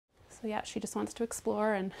So yeah, she just wants to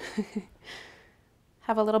explore and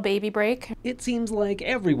have a little baby break. It seems like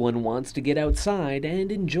everyone wants to get outside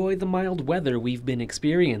and enjoy the mild weather we've been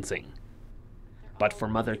experiencing. But for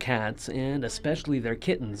mother cats, and especially their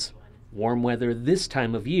kittens, warm weather this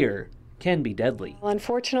time of year can be deadly. Well,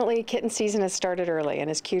 unfortunately, kitten season has started early, and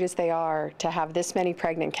as cute as they are, to have this many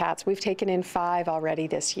pregnant cats, we've taken in 5 already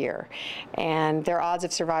this year. And their odds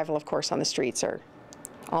of survival, of course, on the streets are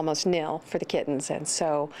almost nil for the kittens, and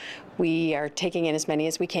so we are taking in as many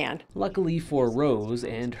as we can. Luckily for Rose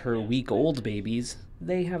and her week-old babies,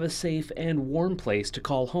 they have a safe and warm place to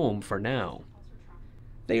call home for now.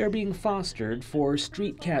 They are being fostered for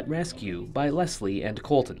street cat rescue by Leslie and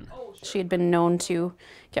Colton. She had been known to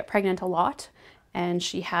get pregnant a lot, and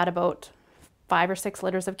she had about 5 or 6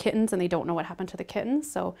 litters of kittens, and they don't know what happened to the kittens.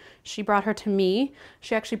 So she brought her to me.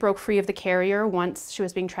 She actually broke free of the carrier once she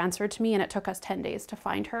was being transferred to me, and it took us 10 days to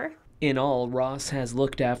find her. In all, Ross has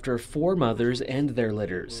looked after 4 mothers and their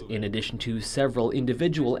litters, in addition to several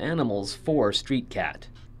individual animals for Street Cat.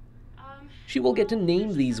 She will get to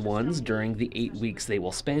name these ones during the 8 weeks they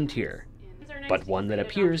will spend here. But one that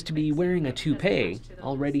appears to be wearing a toupee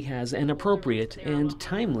already has an appropriate and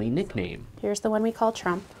timely nickname. Here's the one we call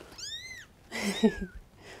Trump.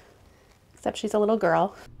 Except she's a little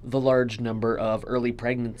girl. The large number of early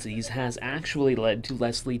pregnancies has actually led to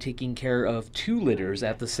Leslie taking care of 2 litters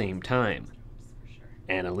at the same time.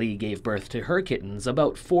 Anna Lee gave birth to her kittens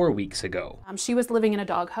about 4 weeks ago. She was living in a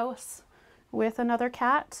doghouse with another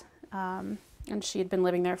cat, and she had been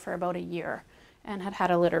living there for about a year and had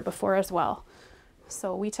had a litter before as well.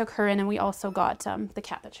 So we took her in, and we also got the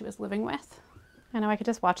cat that she was living with. I know, I could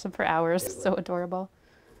just watch them for hours. So adorable.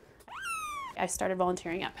 I started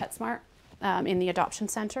volunteering at PetSmart in the adoption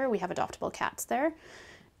center. We have adoptable cats there.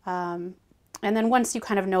 And then once you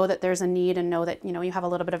kind of know that there's a need and know that, you know, you have a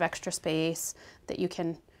little bit of extra space that you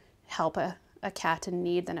can help a cat in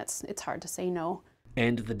need, then it's hard to say no.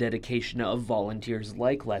 And the dedication of volunteers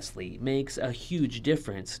like Leslie makes a huge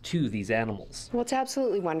difference to these animals. Well, it's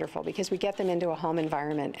absolutely wonderful because we get them into a home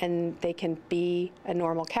environment and they can be a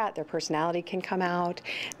normal cat. Their personality can come out.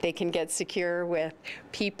 They can get secure with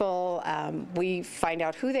people. We find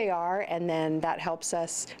out who they are, and then that helps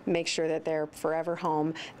us make sure that they're forever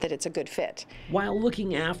home, that it's a good fit. While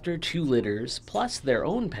looking after 2 litters plus their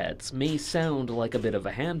own pets may sound like a bit of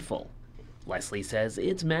a handful, Leslie says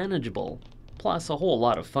it's manageable. Plus a whole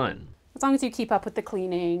lot of fun. As long as you keep up with the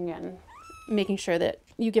cleaning and making sure that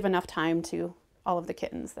you give enough time to all of the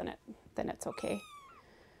kittens, then it's okay.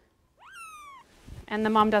 And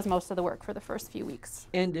the mom does most of the work for the first few weeks.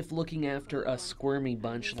 And if looking after a squirmy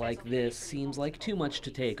bunch like this seems like too much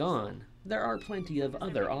to take on, there are plenty of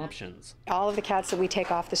other options. All of the cats that we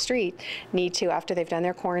take off the street need to, after they've done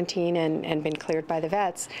their quarantine and been cleared by the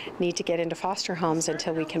vets, need to get into foster homes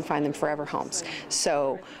until we can find them forever homes.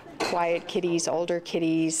 So quiet kitties, older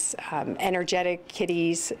kitties, energetic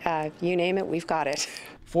kitties, you name it, we've got it.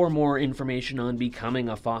 For more information on becoming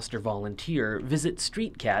a foster volunteer, visit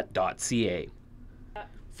streetcat.ca.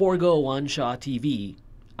 For Go on Shaw TV,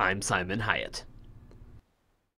 I'm Simon Hyatt.